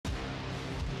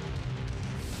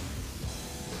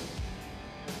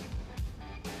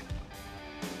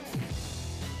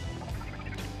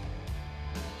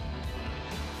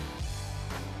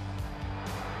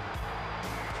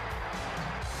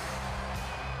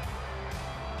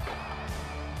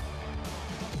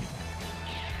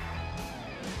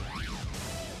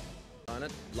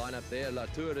lineup there.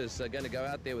 Latour is going to go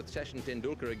out there with Sachin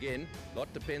Tendulkar again. A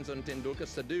lot depends on Tendulkar.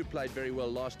 Sadhu played very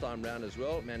well last time round as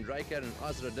well. Mandraker and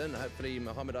Azharuddin. Hopefully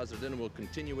Mohammad Azharuddin will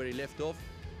continue where he left off.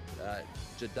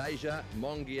 Jadeja,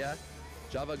 Mongia,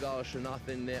 Javagal Shanath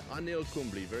in there. Anil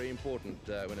Kumbli, very important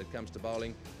when it comes to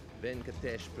bowling.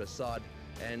 Venkatesh Prasad.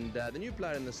 And the new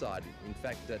player in the side, in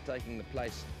fact, taking the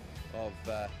place of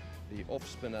the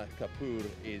off-spinner Kapoor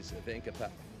is Venkatapathy.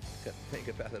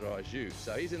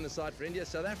 So he's in the side for India.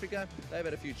 South Africa, they've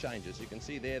had a few changes. You can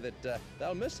see there that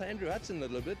they'll miss Andrew Hudson a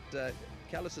little bit.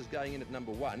 Callis is going in at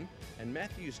number 1, and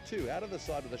Matthews too, out of the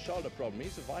side with a shoulder problem.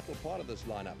 He's a vital part of this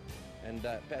lineup. And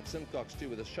Pat Simcox too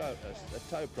with a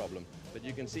toe problem. But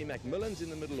you can see Macmillan's in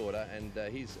the middle order, and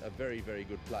he's a very, very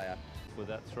good player. With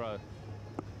that throw.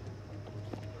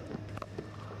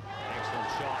 Excellent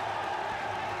shot.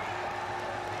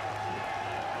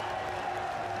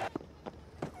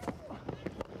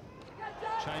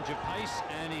 Change of pace,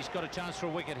 and he's got a chance for a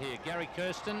wicket here. Gary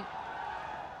Kirsten,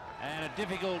 and a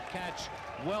difficult catch,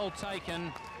 well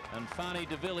taken, and Fani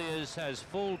de Villiers has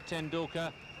fooled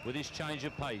Tendulkar with his change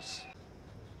of pace.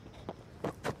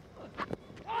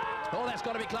 Oh, that's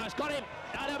got to be close. Got him.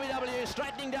 RWW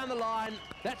straightening down the line.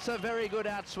 That's a very good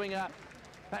outswinger.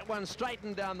 That one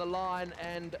straightened down the line,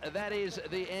 and that is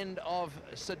the end of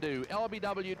Sadhu.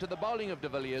 LBW to the bowling of de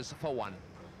Villiers for 1.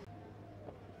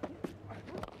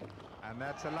 And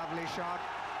that's a lovely shot.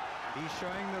 He's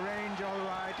showing the range all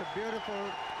right. A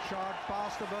beautiful shot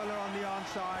past the bowler on the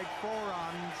onside. 4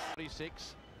 runs.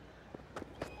 46.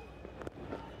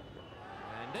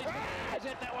 And he's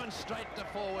hit that one straight to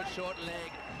forward, short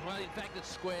leg. Well, in fact, it's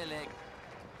square leg.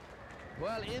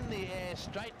 Well, in the air,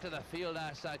 straight to the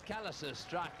fielder. So Callis has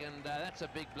struck, and that's a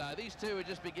big blow. These two are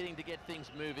just beginning to get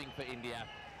things moving for India.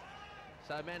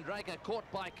 So Mandraker caught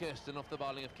by Kirsten off the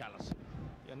bowling of Callis.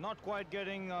 Yeah, not quite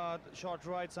getting the shot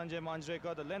right, Sanjay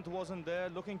Manjrekar. The length wasn't there,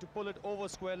 looking to pull it over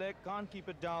square leg, can't keep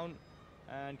it down.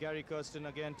 And Gary Kirsten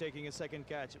again taking a second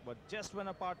catch. But just when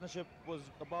a partnership was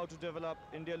about to develop,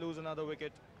 India lose another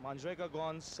wicket. Manjrekar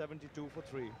gone, 72 for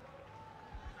 3.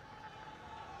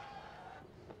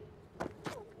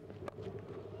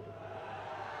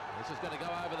 This is going to go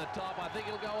over the top. I think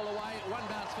it'll go all the way. 1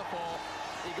 bounce for 4.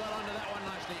 He got onto that one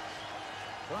nicely.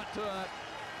 Right to her.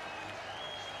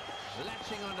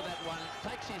 Latching onto that one,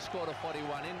 takes his score to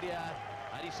 41. India,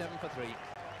 87 for 3.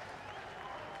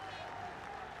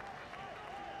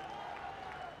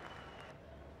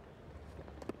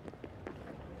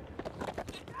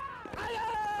 I'm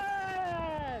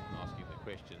asking the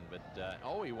question, but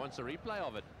oh, he wants a replay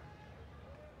of it.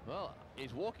 Well,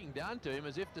 he's walking down to him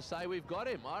as if to say, we've got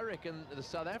him. I reckon the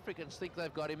South Africans think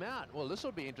they've got him out. Well, this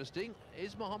will be interesting.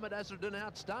 Is Mohammad Azharuddin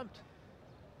out stumped?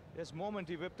 Yes, moment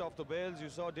he whipped off the bails. You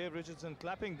saw Dave Richardson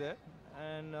clapping there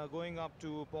and going up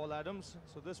to Paul Adams.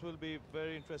 So this will be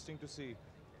very interesting to see.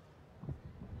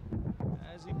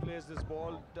 As he plays this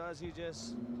ball, does he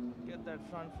just get that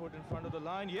front foot in front of the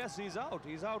line? Yes, he's out.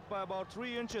 He's out by about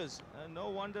 3 inches. And no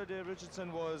wonder Dave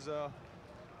Richardson was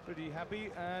pretty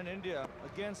happy. And India,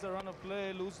 against the run of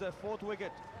play, lose their 4th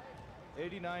wicket.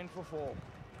 89 for 4.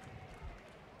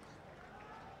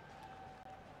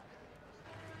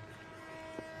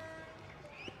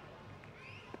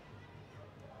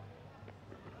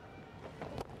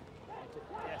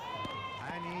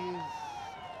 And he's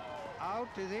out,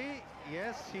 is he?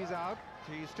 Yes, he's out.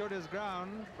 He stood his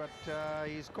ground, but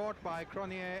he's caught by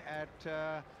Cronier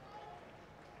at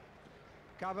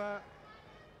cover.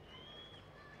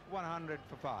 100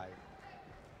 for 5.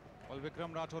 Well,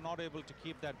 Vikram Rathore not able to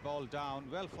keep that ball down.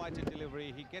 Well flighted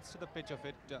delivery. He gets to the pitch of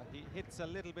it. He hits a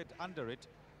little bit under it,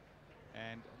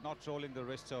 and not rolling the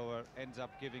wrist over, ends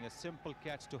up giving a simple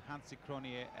catch to Hansi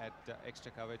Cronier at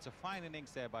extra cover. It's a fine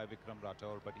innings there by Vikram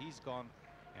Rathore, but he's gone,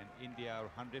 and India are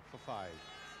 100 for 5.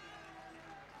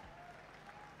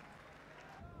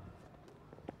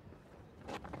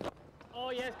 Oh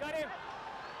yes, got him.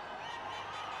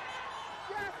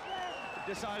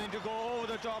 Deciding to go over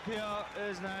the top here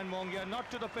is Nayan Mongia,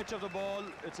 not to the pitch of the ball.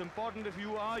 It's important if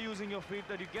you are using your feet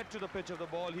that you get to the pitch of the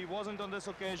ball. He wasn't on this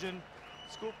occasion.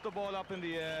 Scooped the ball up in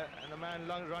the air, and the man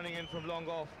running in from long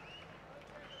off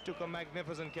took a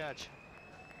magnificent catch.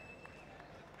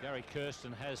 Gary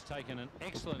Kirsten has taken an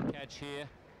excellent catch here.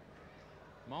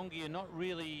 Mongia not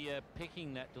really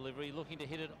picking that delivery, looking to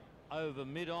hit it over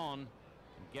mid-on.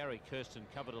 Gary Kirsten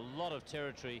covered a lot of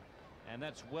territory, and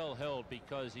that's well held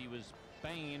because he was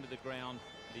banging into the ground,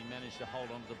 but he managed to hold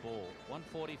on to the ball.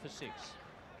 140 for 6.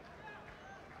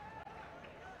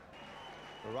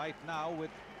 Right now, with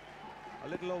a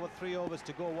little over 3 overs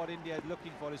to go, what India is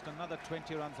looking for is another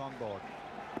 20 runs on board.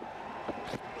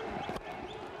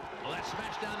 Well, that's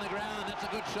smashed down the ground. That's a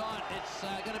good shot. It's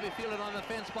going to be fielded on the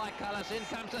fence by Cullis. In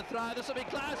comes the throw. This will be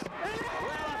close.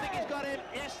 Well, I think he's got him.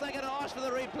 Yes, they're going to ask for the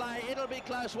replay. It'll be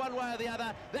close one way or the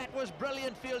other. That was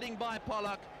brilliant fielding by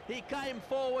Pollock. He came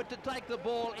forward to take the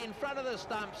ball in front of the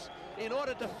stumps in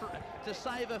order to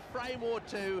save a frame or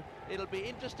two. It'll be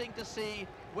interesting to see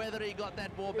whether he got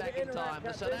that ball back in time.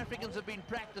 The South Africans have been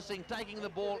practicing taking the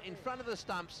ball in front of the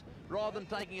stumps rather than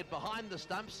taking it behind the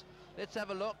stumps. Let's have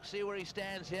a look, see where he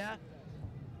stands here.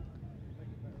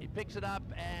 He picks it up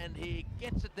and he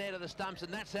gets it there to the stumps,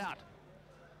 and that's out.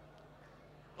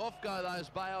 Off go those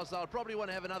bails. They'll probably want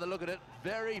to have another look at it.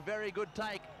 Very, very good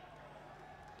take.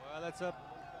 Well, that's a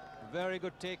very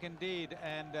good take indeed,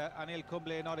 and Anil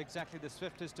Kumble not exactly the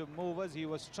swiftest of movers. He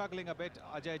was struggling a bit.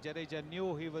 Ajay Jadeja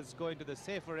knew he was going to the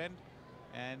safer end,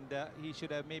 and he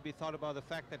should have maybe thought about the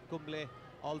fact that Kumble,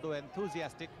 although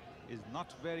enthusiastic, is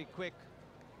not very quick,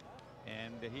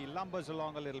 and he lumbers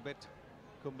along a little bit.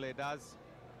 Kumble does,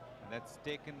 and that's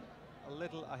taken a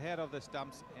little ahead of the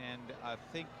stumps, and I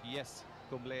think, yes,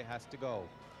 Kumble has to go.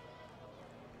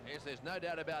 Yes, there's no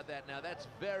doubt about that. Now, that's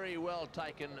very well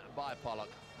taken by Pollock.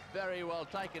 Very well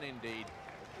taken indeed.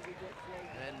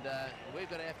 And we're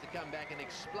going to have to come back and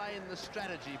explain the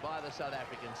strategy by the South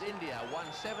Africans. India won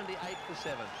 78 for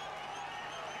 7.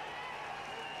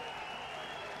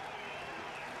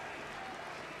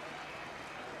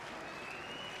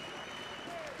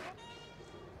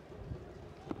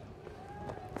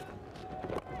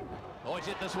 Oh, he's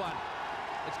hit this one.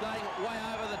 It's going way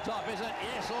over the top, is it?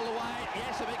 Yes, all the way.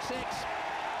 Yes, a big 6.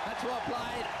 That's well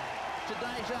played.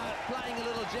 Jadeja playing a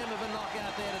little gem of a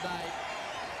knockout there today.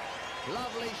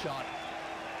 Lovely shot.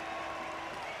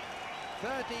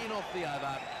 13 off the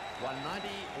over.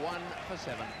 191 for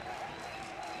 7.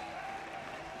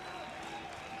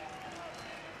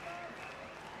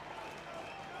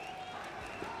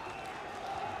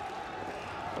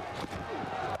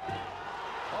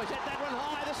 Oh, he's hit that one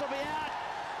high. This will be out.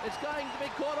 It's going to be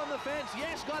caught on the fence.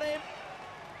 Yes, got him.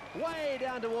 Way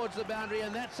down towards the boundary,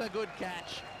 and that's a good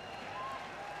catch.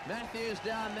 Matthews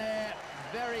down there,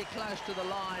 very close to the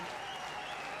line.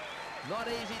 Not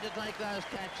easy to take those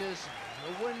catches.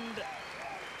 The wind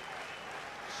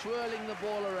swirling the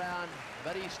ball around,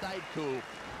 but he stayed cool.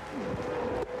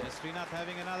 Srinath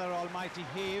having another almighty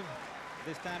heave.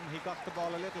 This time he got the ball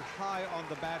a little high on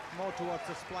the bat, more towards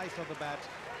the splice of the bat.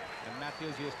 And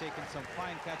Matthews, he has taken some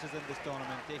fine catches in this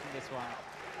tournament, taking this one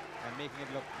and making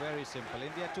it look very simple.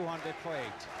 India 200 for 8.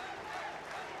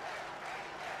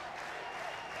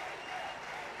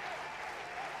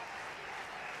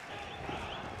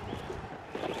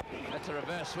 That's a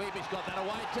reverse sweep. He's got that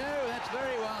away too. That's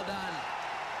very well done.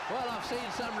 Well, I've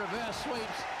seen some reverse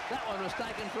sweeps. That one was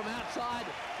taken from outside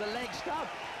the leg stump.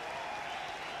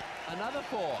 Another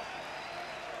 4.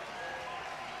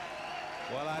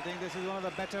 Well, I think this is one of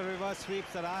the better reverse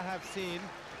sweeps that I have seen.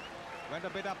 Went a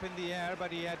bit up in the air,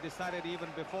 but he had decided even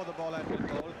before the ball had been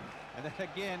bowled. And that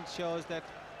again shows that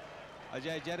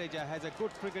Ajay Jadeja has a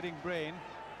good cricketing brain.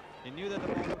 He knew that the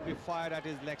ball would be fired at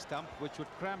his leg stump, which would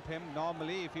cramp him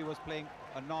normally if he was playing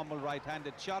a normal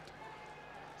right-handed shot.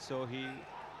 So he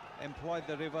employed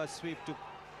the reverse sweep to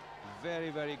very,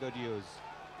 very good use.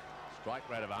 Strike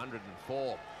rate of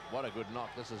 104. What a good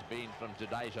knock this has been from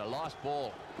Jadeja. Last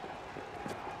ball.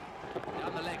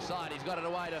 Down the leg side, he's got it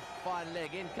away to fine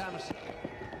leg. In comes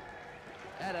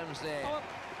Adams there.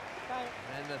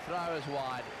 And the throw is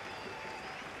wide.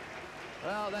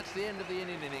 Well, that's the end of the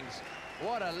Indian innings.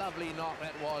 What a lovely knock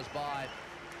that was by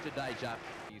Jadeja.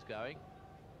 He's going.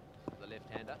 The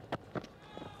left-hander.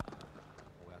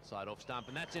 Outside off stump,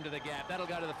 and that's into the gap. That'll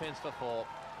go to the fence for 4.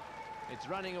 It's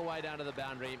running away down to the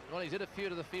boundary. Well, he's hit a few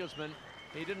to the fieldsman.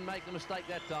 He didn't make the mistake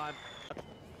that time.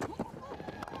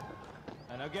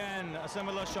 And again, a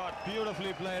similar shot,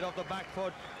 beautifully played off the back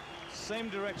foot. Same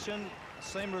direction,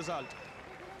 same result.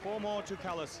 4 more to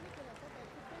Cullis.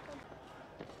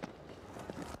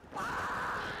 A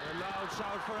loud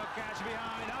shout for a catch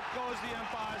behind. Up goes the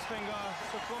umpire's finger.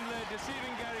 So Kumble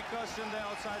deceiving Gary Kirsten there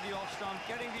outside the off stump,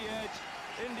 getting the edge.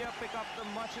 India pick up the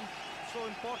so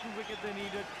important wicket they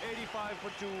needed. 85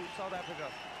 for 2, South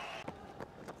Africa.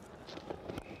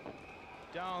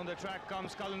 Down the track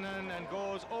comes Cullinan and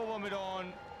goes over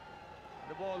mid-on.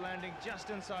 The ball landing just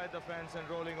inside the fence and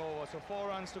rolling over. So 4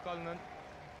 runs to Cullinan.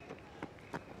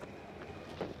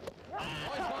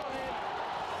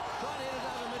 Cronje is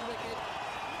over mid-wicket.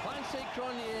 Pansy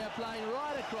Cronje playing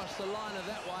right across the line of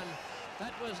that one.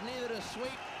 That was neither a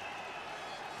sweep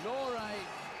nor a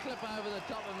clip over the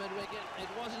top of mid-wicket. It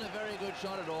wasn't a very good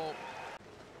shot at all.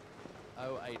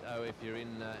 0-8-0 if you're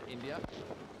in India.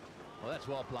 Well, that's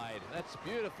well played. That's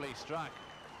beautifully struck.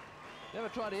 Never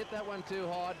tried to hit that one too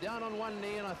hard. Down on one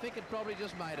knee, and I think it probably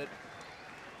just made it.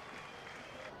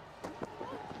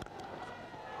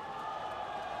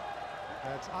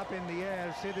 That's up in the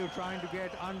air. Sidhu trying to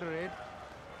get under it,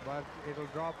 but it'll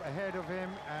drop ahead of him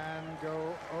and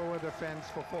go over the fence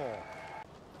for 4.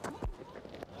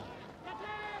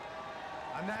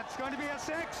 And that's going to be a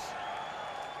 6.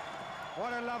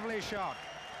 What a lovely shot.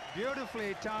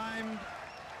 Beautifully timed.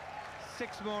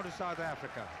 6 more to South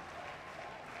Africa.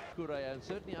 Kure and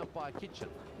certainly umpire Kitchen.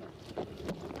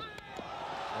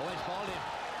 Always bowled him.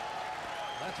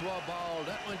 That's well bowled.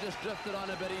 That one just drifted on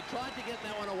a bit. He tried to get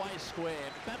that one away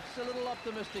square. Perhaps a little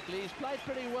optimistically. He's played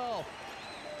pretty well.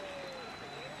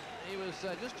 He was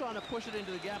just trying to push it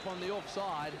into the gap on the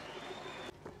offside.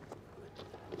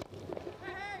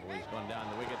 Oh, he's gone down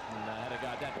the wicket and had a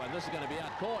go at that one. This is going to be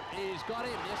out caught. He's got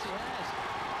him. Yes, he has.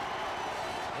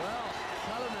 Well,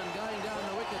 Cullinan going down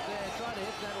the wicket there. Trying to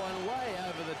hit that one way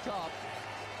over the top.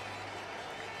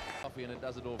 Coffee, and it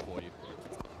does it all for you.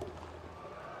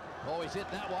 Oh, he's hit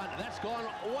that one. That's gone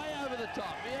way over the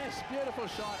top. Yes, beautiful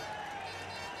shot.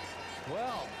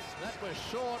 Well, that was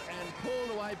short and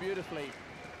pulled away beautifully.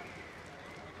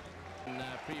 In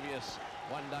previous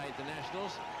one-day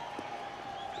internationals.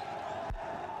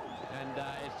 And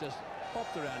it's just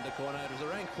popped around the corner. It was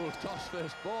a rank full toss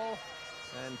first ball.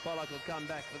 And Pollock will come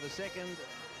back for the second.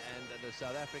 And the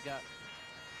South Africa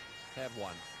have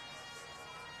won.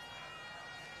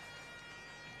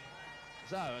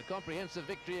 So, a comprehensive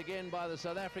victory again by the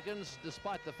South Africans,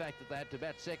 despite the fact that they had to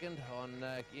bat second on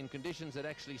in conditions that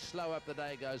actually slow up the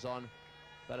day goes on.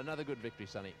 But another good victory,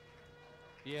 Sonny.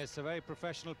 Yes, a very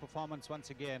professional performance once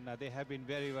again. They have been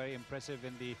very, very impressive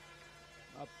in the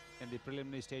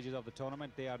preliminary stages of the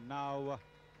tournament. They are now,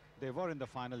 they were in the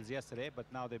finals yesterday, but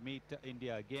now they meet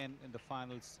India again in the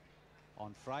finals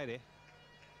on Friday.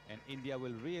 And India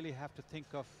will really have to think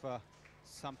of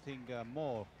something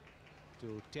more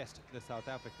to test the South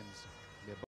Africans.